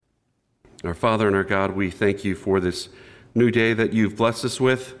Our Father and our God, we thank you for this new day that you've blessed us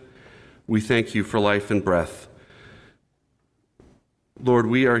with. We thank you for life and breath. Lord,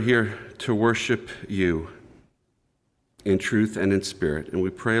 we are here to worship you in truth and in spirit. And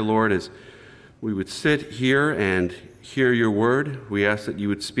we pray, Lord, as we would sit here and hear your word, we ask that you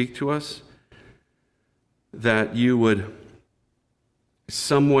would speak to us, that you would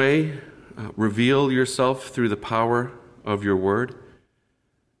some way reveal yourself through the power of your word.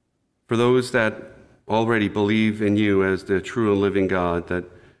 For those that already believe in you as the true and living God, that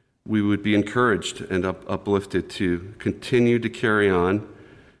we would be encouraged and uplifted to continue to carry on.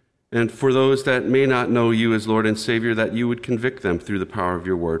 And for those that may not know you as Lord and Savior, that you would convict them through the power of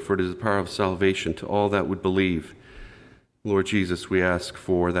your word, for it is the power of salvation to all that would believe. Lord Jesus, we ask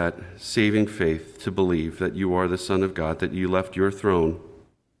for that saving faith to believe that you are the Son of God, that you left your throne,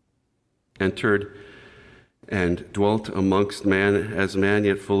 entered and dwelt amongst man as man,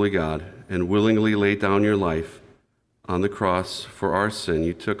 yet fully God, and willingly laid down your life on the cross for our sin.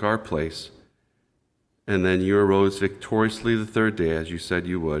 You took our place, and then you arose victoriously the third day, as you said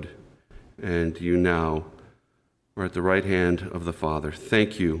you would, and you now are at the right hand of the Father.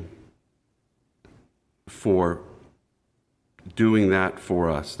 Thank you for doing that for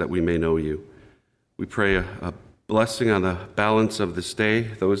us, that we may know you. We pray a blessing on the balance of this day,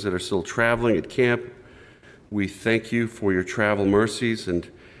 those that are still traveling at camp. We thank you for your travel mercies and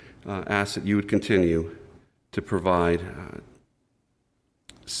ask that you would continue to provide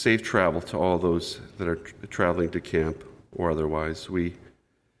safe travel to all those that are traveling to camp or otherwise. We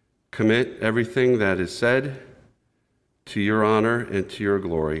commit everything that is said to your honor and to your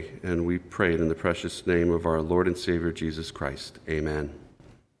glory, and we pray it in the precious name of our Lord and Savior, Jesus Christ. Amen.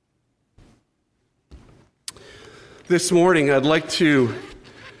 This morning, I'd like to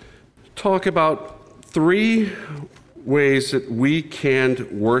talk about three ways that we can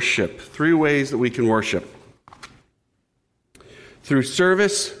worship. Three ways that we can worship. Through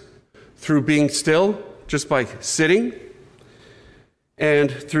service, through being still, just by sitting, and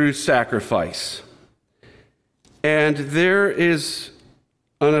through sacrifice. And there is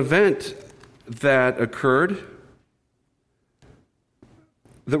an event that occurred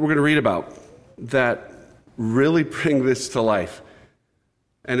that we're going to read about that really bring this to life.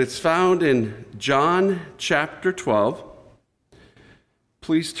 And it's found in John chapter 12.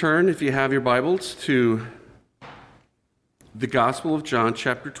 Please turn, if you have your Bibles, to the Gospel of John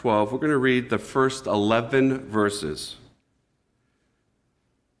chapter 12. We're going to read the first 11 verses.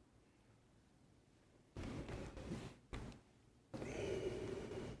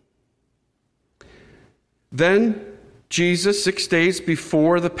 Then Jesus, 6 days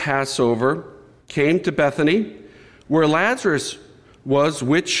before the Passover, came to Bethany, where Lazarus was,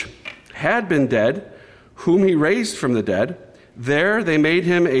 which had been dead, whom he raised from the dead. There they made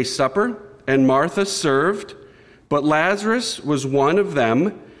him a supper, and Martha served, but Lazarus was one of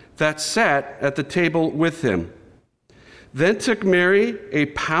them that sat at the table with him. Then took Mary a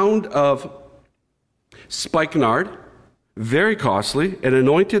pound of spikenard, very costly, and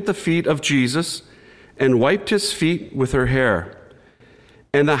anointed the feet of Jesus, and wiped his feet with her hair.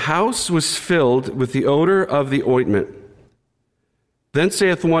 And the house was filled with the odor of the ointment. Then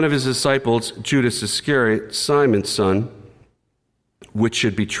saith one of his disciples, Judas Iscariot, Simon's son, which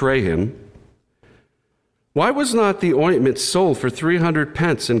should betray him, why was not the ointment sold for 300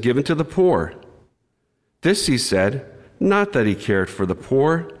 pence and given to the poor? This he said, not that he cared for the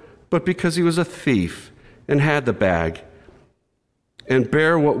poor, but because he was a thief, and had the bag, and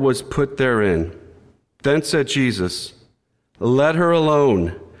bare what was put therein. Then said Jesus, let her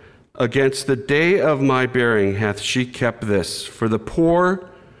alone. Against the day of my bearing hath she kept this. For the poor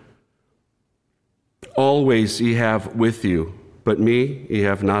always ye have with you, but me ye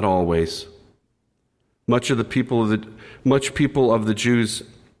have not always. Much people of the Jews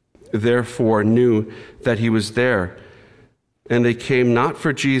therefore knew that he was there, and they came not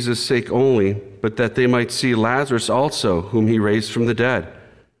for Jesus' sake only, but that they might see Lazarus also, whom he raised from the dead.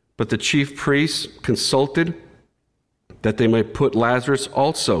 But the chief priests consulted that they might put Lazarus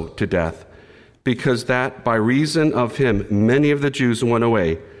also to death, because that by reason of him many of the Jews went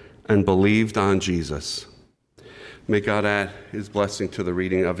away and believed on Jesus. May God add his blessing to the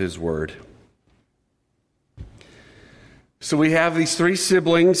reading of his word. So we have these three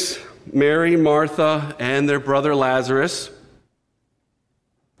siblings, Mary, Martha, and their brother Lazarus,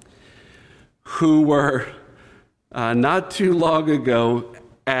 who were not too long ago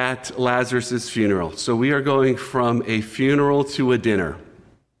at Lazarus' funeral. So we are going from a funeral to a dinner.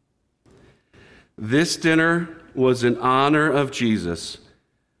 This dinner was in honor of Jesus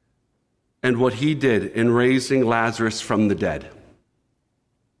and what he did in raising Lazarus from the dead.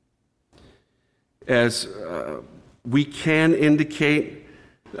 as we can indicate,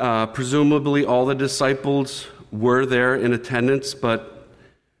 presumably all the disciples were there in attendance, but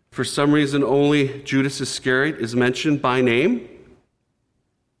for some reason only Judas Iscariot is mentioned by name.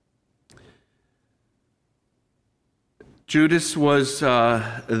 Judas was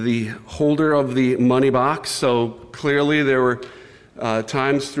the holder of the money box, so clearly there were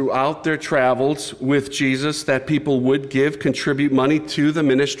times throughout their travels with Jesus that people would contribute money to the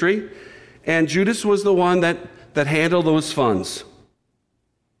ministry, and Judas was the one that handled those funds.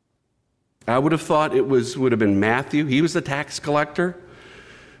 I would have thought would have been Matthew. He was the tax collector.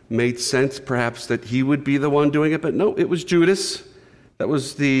 Made sense perhaps that he would be the one doing it, but no, it was Judas. That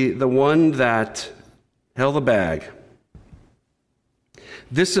was the one that held the bag.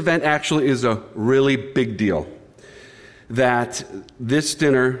 This event actually is a really big deal, that this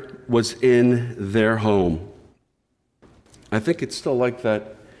dinner was in their home. I think it's still like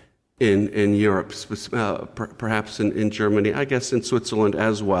that in Europe, perhaps in Germany, I guess in Switzerland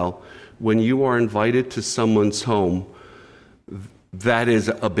as well. When you are invited to someone's home, that is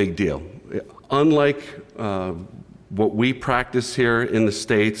a big deal. Unlike what we practice here in the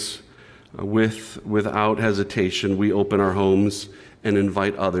States, without hesitation, we open our homes and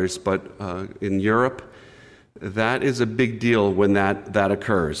invite others. But in Europe, that is a big deal when that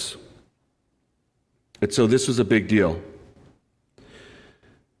occurs. And so this was a big deal.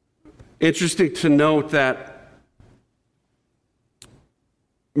 Interesting to note that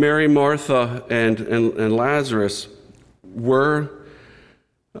Mary, Martha, and Lazarus were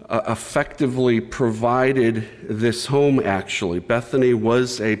effectively provided this home, actually. Bethany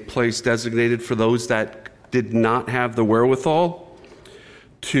was a place designated for those that did not have the wherewithal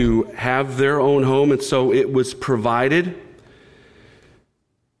to have their own home, and so it was provided.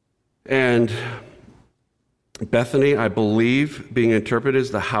 And Bethany, I believe, being interpreted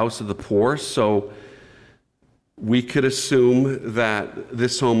as the house of the poor, so we could assume that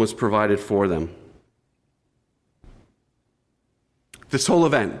this home was provided for them. This whole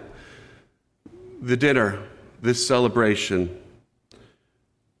event, the dinner, this celebration,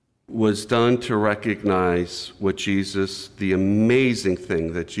 was done to recognize the amazing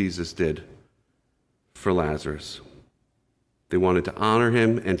thing that Jesus did for Lazarus. They wanted to honor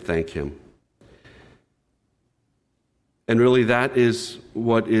him and thank him. And really that is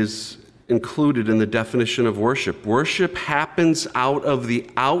what is included in the definition of worship. Worship happens out of the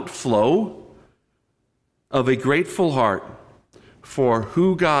outflow of a grateful heart for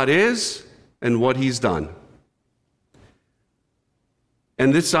who God is and what he's done.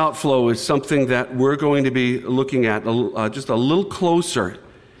 And this outflow is something that we're going to be looking at just a little closer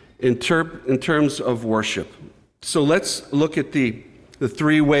in terms of worship. So let's look at the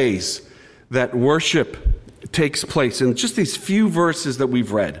three ways that worship takes place in just these few verses that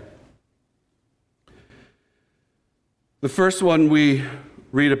we've read. The first one we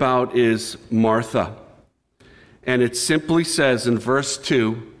read about is Martha. And it simply says in verse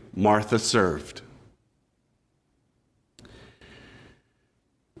 2, Martha served.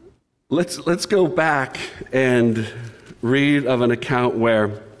 Let's go back and read of an account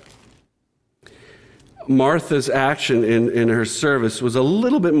where Martha's action in her service was a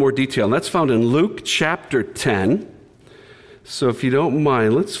little bit more detailed. And that's found in Luke chapter 10. So if you don't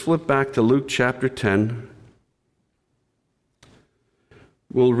mind, let's flip back to Luke chapter 10.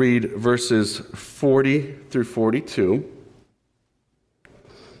 We'll read verses 40 through 42.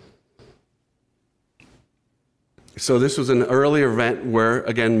 So this was an earlier event where,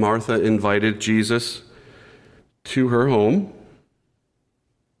 again, Martha invited Jesus to her home.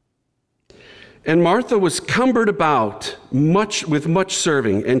 And Martha was cumbered about with much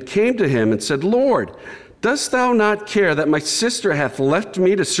serving, and came to him and said, Lord, dost thou not care that my sister hath left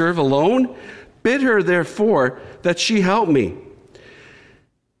me to serve alone? Bid her therefore that she help me.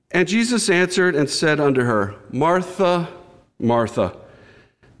 And Jesus answered and said unto her, Martha, Martha,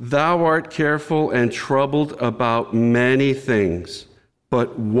 thou art careful and troubled about many things,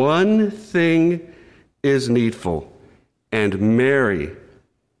 but one thing is needful, and Mary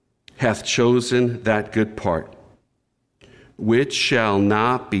hath chosen that good part, which shall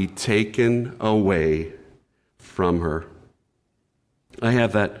not be taken away from her. I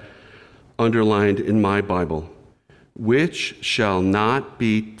have that underlined in my Bible. Which shall not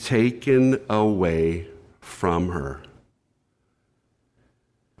be taken away from her.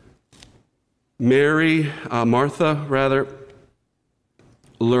 Martha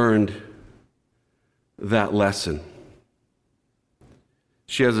learned that lesson.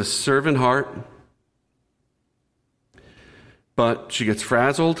 She has a servant heart, but she gets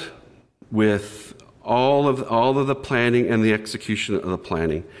frazzled with all of the planning and the execution of the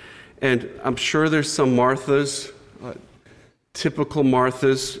planning. And I'm sure there's some Marthas, typical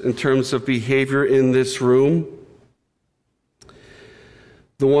Marthas in terms of behavior in this room.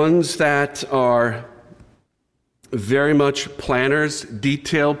 The ones that are very much planners,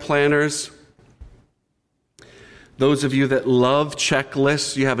 detailed planners. Those of you that love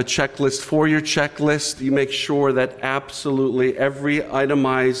checklists, you have a checklist for your checklist. You make sure that absolutely every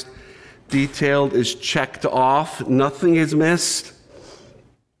itemized detail is checked off. Nothing is missed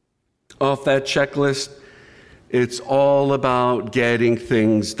off that checklist. It's all about getting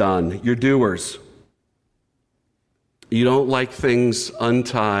things done. You're doers. You don't like things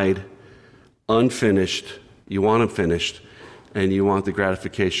untied, unfinished. You want them finished, and you want the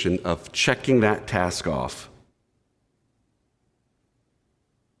gratification of checking that task off.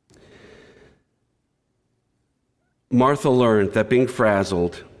 Martha learned that being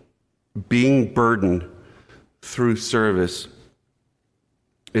frazzled, being burdened through service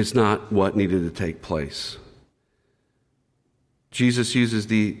is not what needed to take place. Jesus uses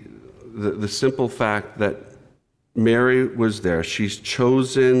the simple fact that Mary was there. She's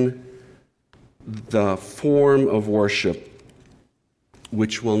chosen the form of worship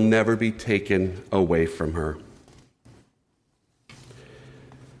which will never be taken away from her.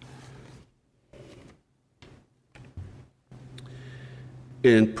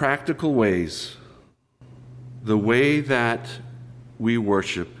 In practical ways, the way that we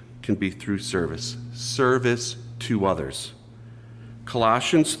worship can be through service to others.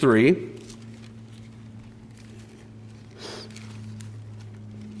 Colossians 3,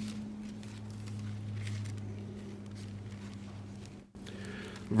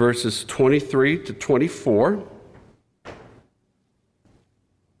 verses 23 to 24.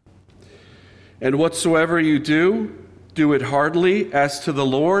 And whatsoever you do, do it heartily as to the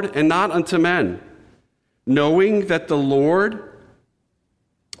Lord and not unto men, knowing that of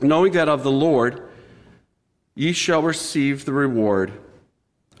the Lord ye shall receive the reward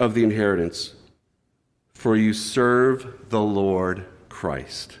of the inheritance, for you serve the Lord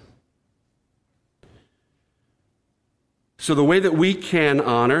Christ. So the way that we can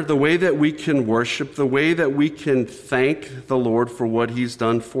honor, the way that we can worship, the way that we can thank the Lord for what he's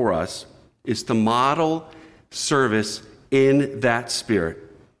done for us is to model service in that spirit,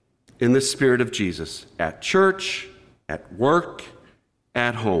 in the spirit of Jesus, at church, at work,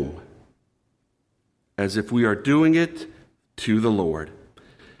 at home, as if we are doing it to the Lord.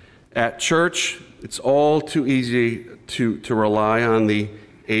 At church, it's all too easy to rely on the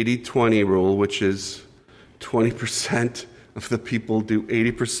 80-20 rule, which is 20% of the people do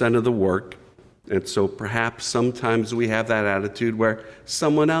 80% of the work. And so perhaps sometimes we have that attitude where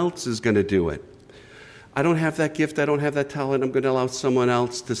someone else is going to do it. I don't have that gift, I don't have that talent, I'm going to allow someone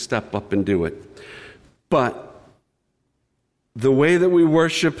else to step up and do it. But the way that we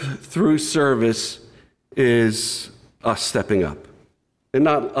worship through service is us stepping up and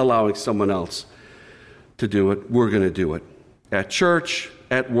not allowing someone else to do it. We're going to do it. At church,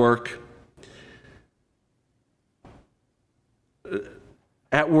 at work.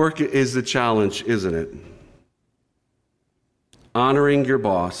 At work is the challenge, isn't it? Honoring your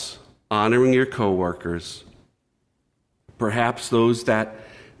boss, honoring your coworkers, perhaps those that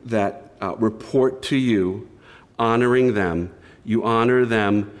report to you, honoring them. You honor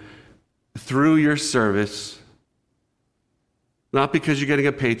them through your service, not because you're getting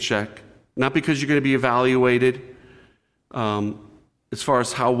a paycheck, not because you're going to be evaluated as far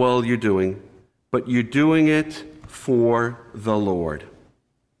as how well you're doing, but you're doing it for the Lord.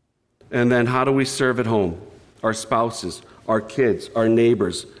 And then how do we serve at home? Our spouses, our kids, our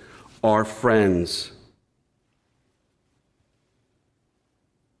neighbors, our friends.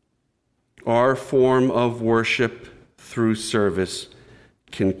 Our form of worship through service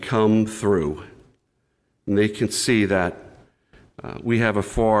can come through. And they can see that we have a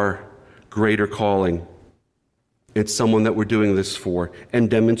far greater calling. It's someone that we're doing this for and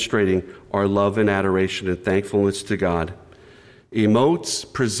demonstrating our love and adoration and thankfulness to God.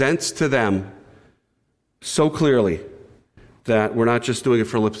 Emotes, presents to them so clearly that we're not just doing it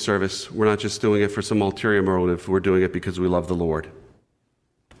for lip service. We're not just doing it for some ulterior motive. We're doing it because we love the Lord.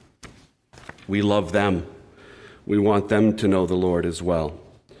 We love them. We want them to know the Lord as well.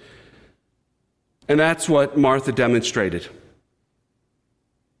 And that's what Martha demonstrated.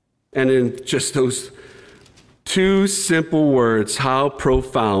 And in just those two simple words, how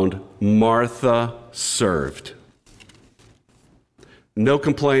profound Martha served. No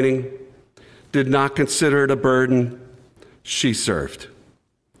complaining, did not consider it a burden. She served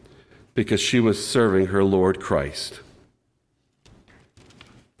because she was serving her Lord Christ.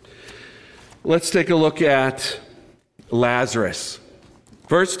 Let's take a look at Lazarus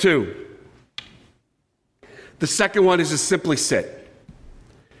Verse 2. The second one is to simply sit.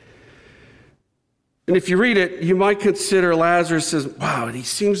 And if you read it, you might consider Lazarus as, wow, he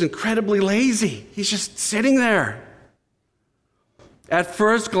seems incredibly lazy. He's just sitting there. At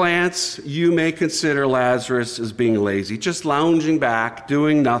first glance, you may consider Lazarus as being lazy, just lounging back,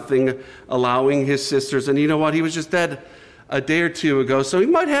 doing nothing, allowing his sisters. And you know what? He was just dead a day or two ago, so he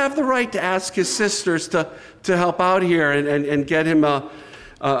might have the right to ask his sisters to help out here and get him a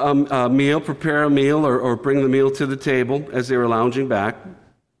meal, prepare a meal, or bring the meal to the table as they were lounging back.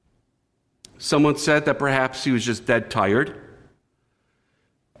 Someone said that perhaps he was just dead tired.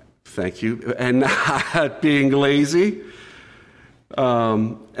 Thank you. And not being lazy.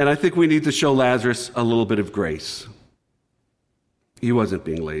 And I think we need to show Lazarus a little bit of grace. He wasn't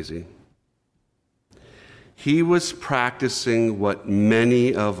being lazy. He was practicing what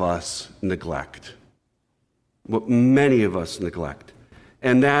many of us neglect. What many of us neglect.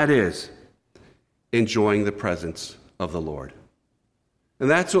 And that is enjoying the presence of the Lord. And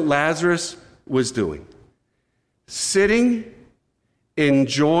that's what Lazarus was doing. Sitting,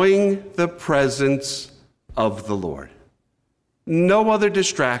 enjoying the presence of the Lord. No other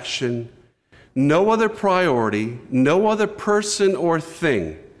distraction, no other priority, no other person or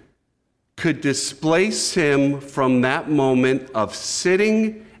thing could displace him from that moment of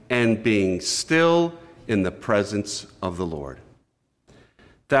sitting and being still in the presence of the Lord.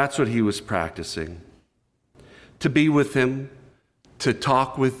 That's what he was practicing. To be with him, to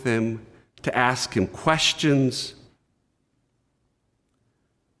talk with him, to ask him questions.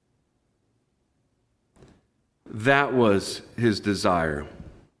 That was his desire,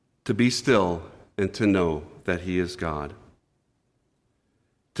 to be still and to know that he is God.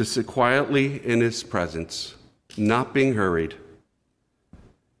 To sit quietly in his presence, not being hurried,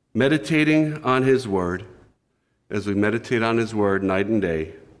 meditating on his word, as we meditate on his word night and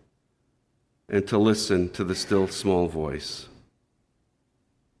day, and to listen to the still small voice.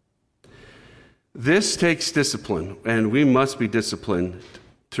 This takes discipline, and we must be disciplined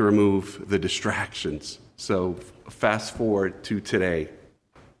to remove the distractions. So fast forward to today.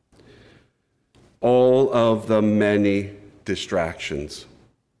 All of the many distractions.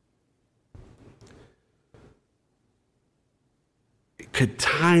 Could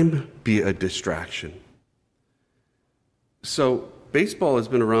time be a distraction? So baseball has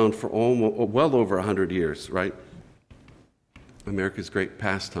been around for well over 100 years, right? America's great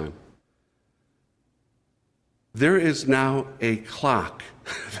pastime. There is now a clock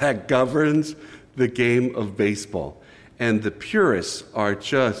that governs the game of baseball. And the purists are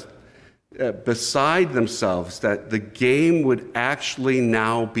just beside themselves that the game would actually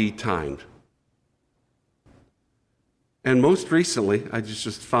now be timed. And most recently, I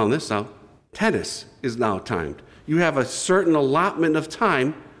just found this out, tennis is now timed. You have a certain allotment of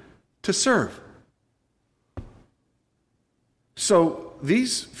time to serve. So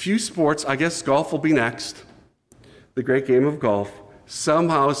these few sports, I guess golf will be next, the great game of golf.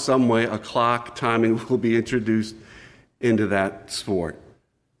 Somehow, some way, a clock timing will be introduced into that sport.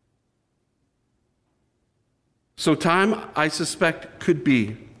 So time, I suspect, could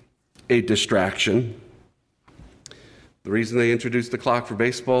be a distraction. The reason they introduced the clock for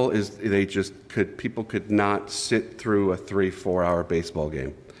baseball is people could not sit through a 3-4 hour baseball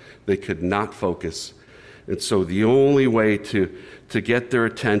game. They could not focus. And so the only way to get their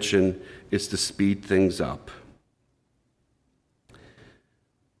attention is to speed things up.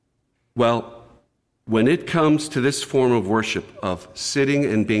 Well, when it comes to this form of worship of sitting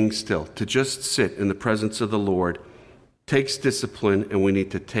and being still, to just sit in the presence of the Lord, takes discipline, and we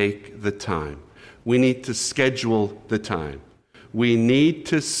need to take the time. We need to schedule the time. We need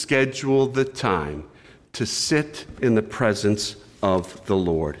to schedule the time to sit in the presence of the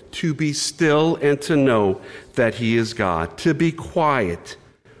Lord, to be still and to know that He is God, to be quiet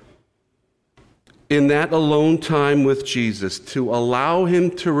in that alone time with Jesus, to allow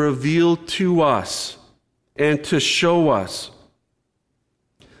Him to reveal to us and to show us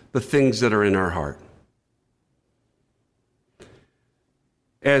the things that are in our heart.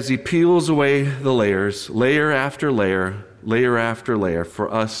 As He peels away the layers, layer after layer, layer after layer,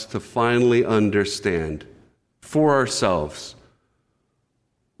 for us to finally understand for ourselves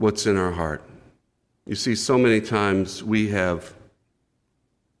what's in our heart. You see, so many times we have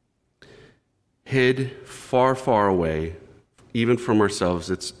hid far, far away, even from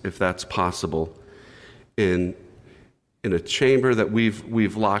ourselves, if that's possible, in a chamber that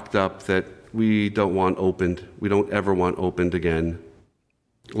we've locked up that we don't want opened. We don't ever want opened again.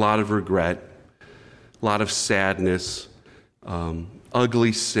 A lot of regret, a lot of sadness,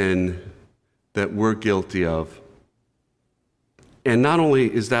 ugly sin that we're guilty of. And not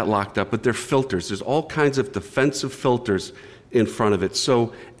only is that locked up, but there are filters. There's all kinds of defensive filters in front of it.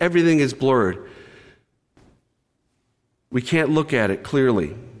 So everything is blurred. We can't look at it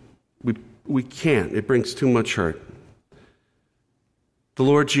clearly. We can't. It brings too much hurt. The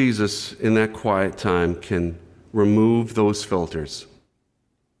Lord Jesus, in that quiet time, can remove those filters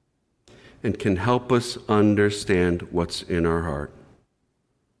and can help us understand what's in our heart.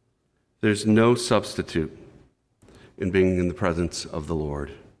 There's no substitute in being in the presence of the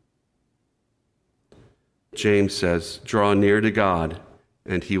Lord. James says, draw near to God,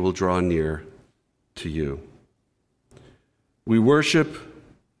 and he will draw near to you. We worship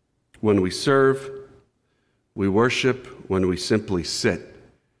when we serve. We worship when we simply sit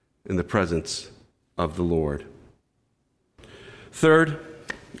in the presence of the Lord. Third,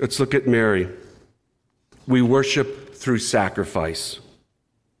 let's look at Mary. We worship through sacrifice.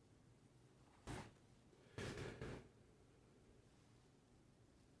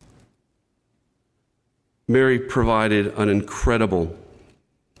 Mary provided an incredible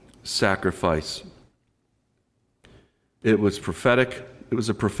sacrifice. It was prophetic. It was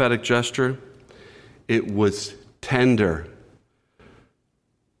a prophetic gesture. It was tender.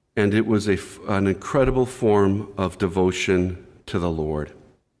 And it was an incredible form of devotion to the Lord.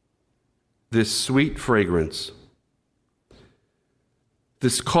 This sweet fragrance,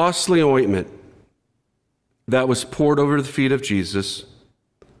 this costly ointment that was poured over the feet of Jesus,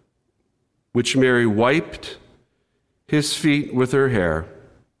 which Mary wiped his feet with her hair,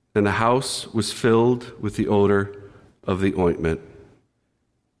 and the house was filled with the odor of the ointment.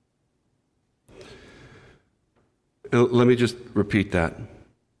 Let me just repeat that.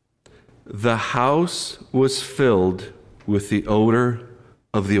 The house was filled with the odor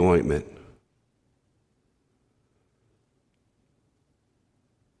of the ointment.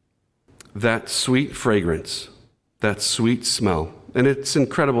 That sweet fragrance, that sweet smell. And it's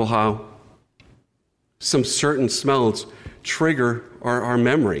incredible how some certain smells trigger our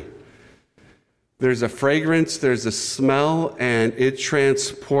memory. There's a fragrance, there's a smell, and it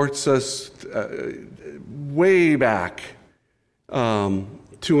transports us way back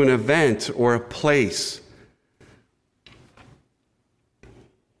to an event or a place.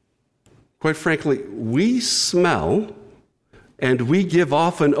 Quite frankly, we smell and we give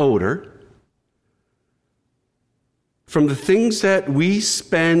off an odor from the things that we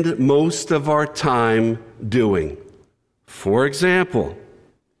spend most of our time doing. For example,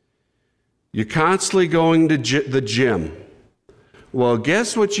 you're constantly going to the gym. Well,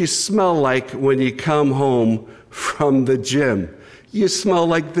 guess what you smell like when you come home from the gym? You smell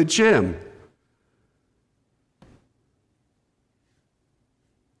like the gym.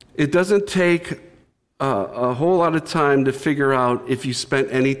 It doesn't take a whole lot of time to figure out if you spent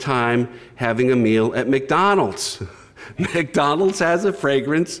any time having a meal at McDonald's. McDonald's has a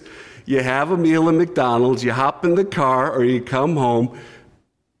fragrance. You have a meal at McDonald's, you hop in the car or you come home.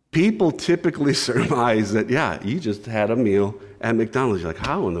 People typically surmise that, yeah, you just had a meal at McDonald's. You're like,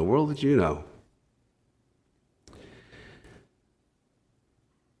 how in the world did you know?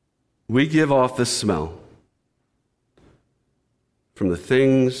 We give off the smell from the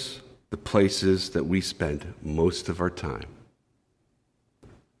things, the places that we spend most of our time.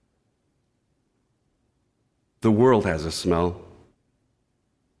 The world has a smell.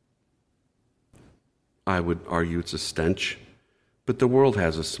 I would argue it's a stench, but the world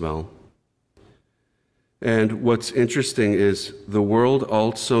has a smell. And what's interesting is the world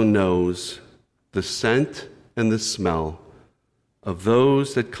also knows the scent and the smell of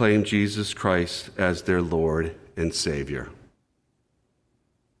those that claim Jesus Christ as their Lord and Savior.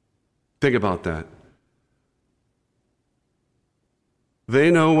 Think about that. They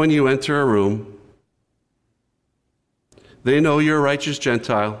know when you enter a room. They know you're a righteous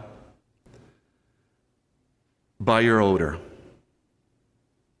Gentile by your odor.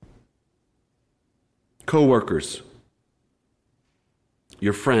 Co-workers,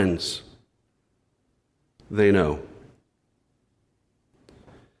 your friends, they know.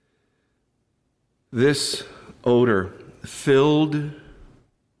 This odor filled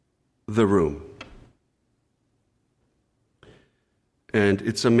the room. And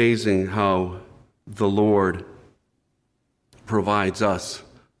it's amazing how the Lord provides us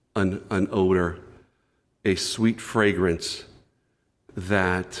an odor, a sweet fragrance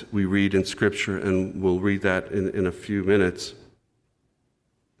that we read in Scripture, and we'll read that in a few minutes,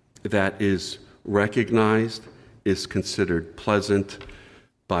 that is recognized, is considered pleasant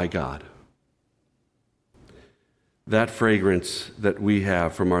by God. That fragrance that we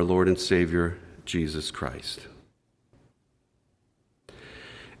have from our Lord and Savior, Jesus Christ.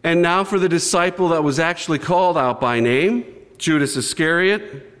 And now for the disciple that was actually called out by name, Judas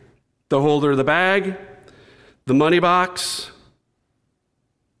Iscariot, the holder of the bag, the money box,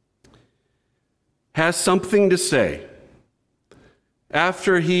 has something to say.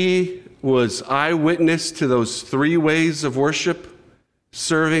 After he was eyewitness to those three ways of worship,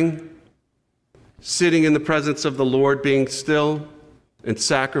 serving, sitting in the presence of the Lord, being still, and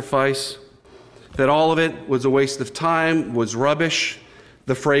sacrifice, that all of it was a waste of time, was rubbish.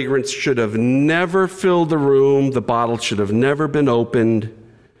 The fragrance should have never filled the room. The bottle should have never been opened. It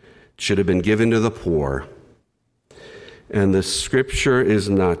should have been given to the poor. And the scripture is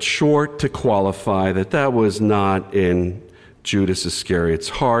not short to qualify that that was not in Judas Iscariot's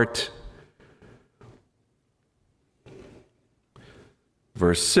heart.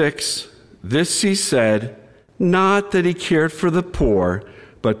 Verse 6, this he said, not that he cared for the poor,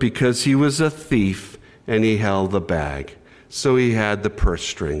 but because he was a thief and he held the bag. So he had the purse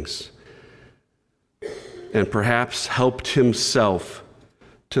strings and perhaps helped himself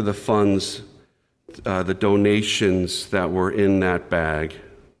to the funds, the donations that were in that bag.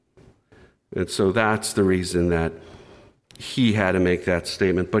 And so that's the reason that he had to make that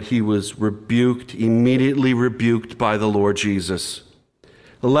statement. But he was rebuked, immediately rebuked by the Lord Jesus.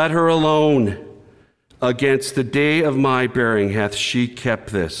 Let her alone. Against the day of my bearing hath she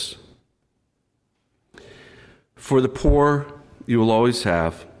kept this. For the poor you will always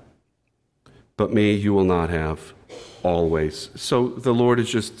have, but me you will not have always. So the Lord is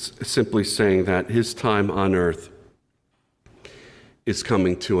just simply saying that his time on earth is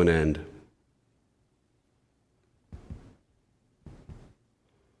coming to an end.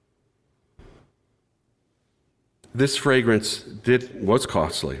 This fragrance was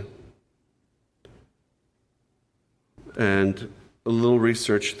costly. And a little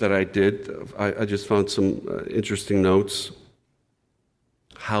research that I did, I just found some interesting notes,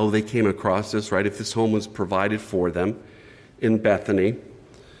 how they came across this, right? If this home was provided for them in Bethany,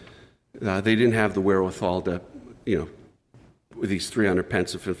 they didn't have the wherewithal to, with these 300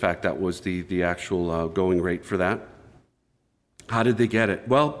 pence, if in fact that was the actual going rate for that. How did they get it?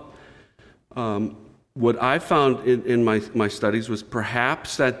 Well, what I found in my studies was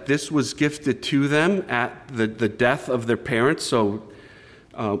perhaps that this was gifted to them at the death of their parents. So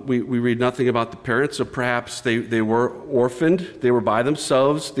we read nothing about the parents, so perhaps they were orphaned. They were by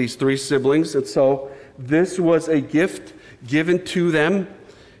themselves, these three siblings. And so this was a gift given to them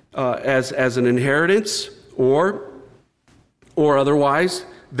as an inheritance or otherwise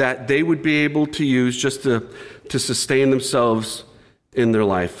that they would be able to use just to sustain themselves in their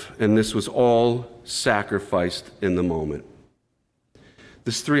life. And this was all sacrificed in the moment.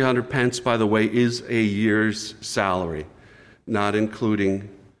 This 300 pence, by the way, is a year's salary, not including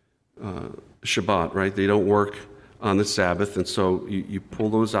Shabbat, right? They don't work on the Sabbath, and so you pull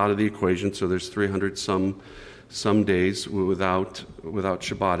those out of the equation, so there's 300 some days without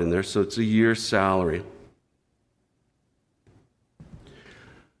Shabbat in there, so it's a year's salary.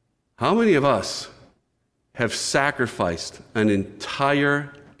 How many of us have sacrificed an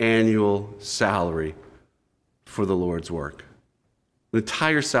entire annual salary for the Lord's work? An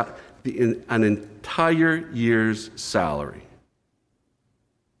entire year's salary.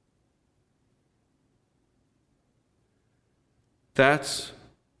 That's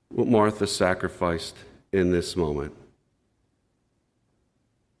what Martha sacrificed in this moment.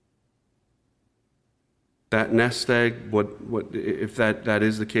 That nest egg, what if that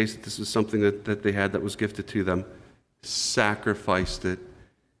is the case, that this is something that they had that was gifted to them, sacrificed it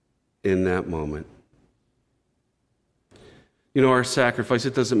in that moment. Our sacrifice,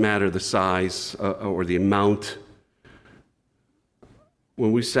 it doesn't matter the size or the amount.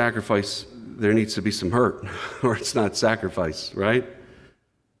 When we sacrifice, there needs to be some hurt, or it's not sacrifice, right?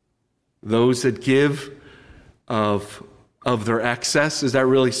 Those that give of their excess, is that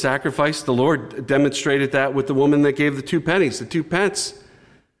really sacrifice? The Lord demonstrated that with the woman that gave the 2 pennies, the 2 pence.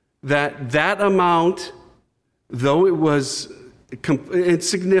 That amount, though it was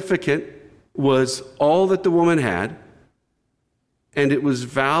insignificant, was all that the woman had, and it was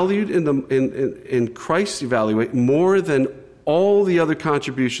valued in Christ's evaluate more than all the other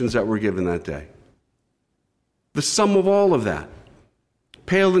contributions that were given that day. The sum of all of that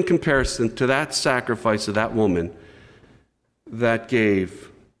paled in comparison to that sacrifice of that woman that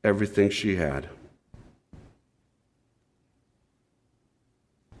gave everything she had.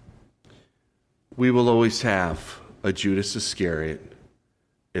 We will always have a Judas Iscariot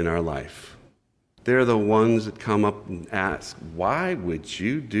in our life. They're the ones that come up and ask, why would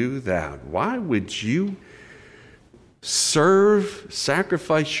you do that? Why would you sacrifice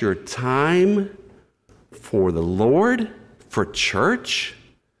your time for the Lord, for church,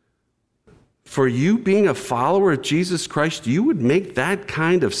 For you being a follower of Jesus Christ, you would make that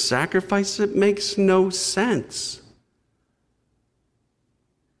kind of sacrifice? It makes no sense.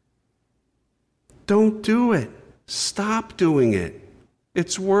 Don't do it. Stop doing it.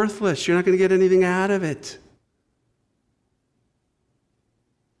 It's worthless. You're not going to get anything out of it.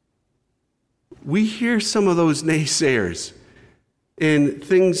 We hear some of those naysayers in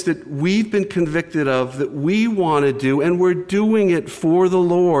things that we've been convicted of that we want to do, and we're doing it for the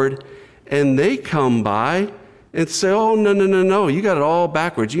Lord, and they come by and say, oh, no, you got it all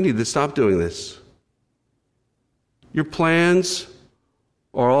backwards. You need to stop doing this. Your plans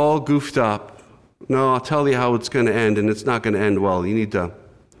are all goofed up. No, I'll tell you how it's going to end, and it's not going to end well. You need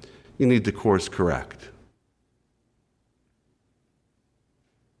to course correct.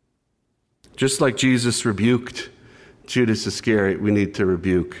 Just like Jesus rebuked Judas Iscariot, we need to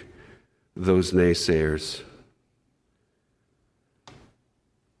rebuke those naysayers.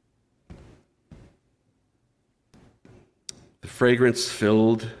 The fragrance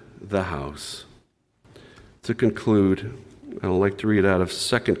filled the house. To conclude, I would like to read out of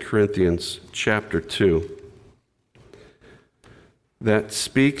 2 Corinthians chapter 2. That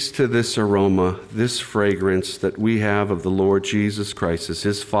speaks to this aroma, this fragrance that we have of the Lord Jesus Christ as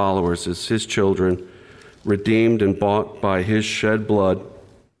his followers, as his children, redeemed and bought by his shed blood,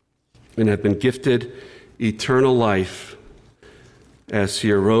 and have been gifted eternal life as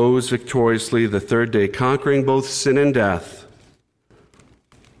he arose victoriously the third day, conquering both sin and death.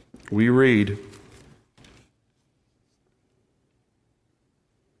 We read,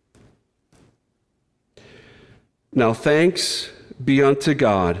 now thanks be unto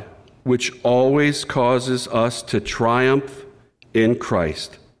God, which always causes us to triumph in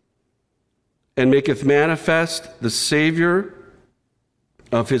Christ, and maketh manifest the Savior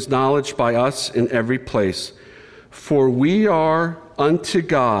of his knowledge by us in every place. For we are unto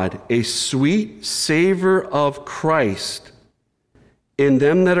God a sweet savor of Christ in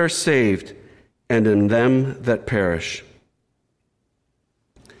them that are saved and in them that perish.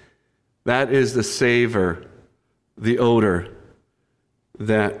 That is the savor, the odor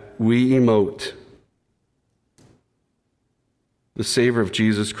that we emote, the savor of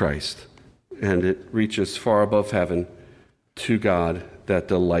Jesus Christ, and it reaches far above heaven to God that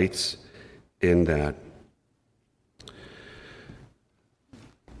delights in that.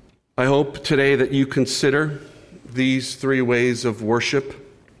 I hope today that you consider these three ways of worship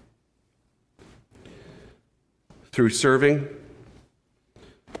through serving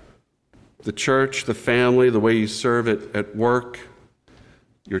the church, the family, the way you serve it at work,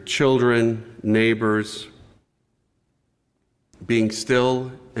 your children, neighbors, being still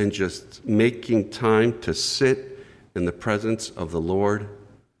and just making time to sit in the presence of the Lord,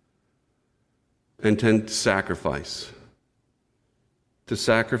 and to sacrifice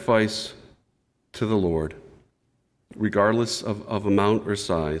to the Lord, regardless of amount or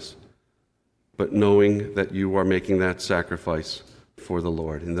size, but knowing that you are making that sacrifice for the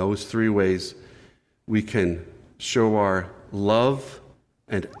Lord. In those three ways, we can show our love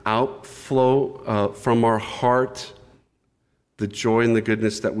and outflow from our heart the joy and the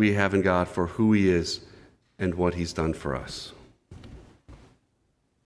goodness that we have in God for who he is and what he's done for us.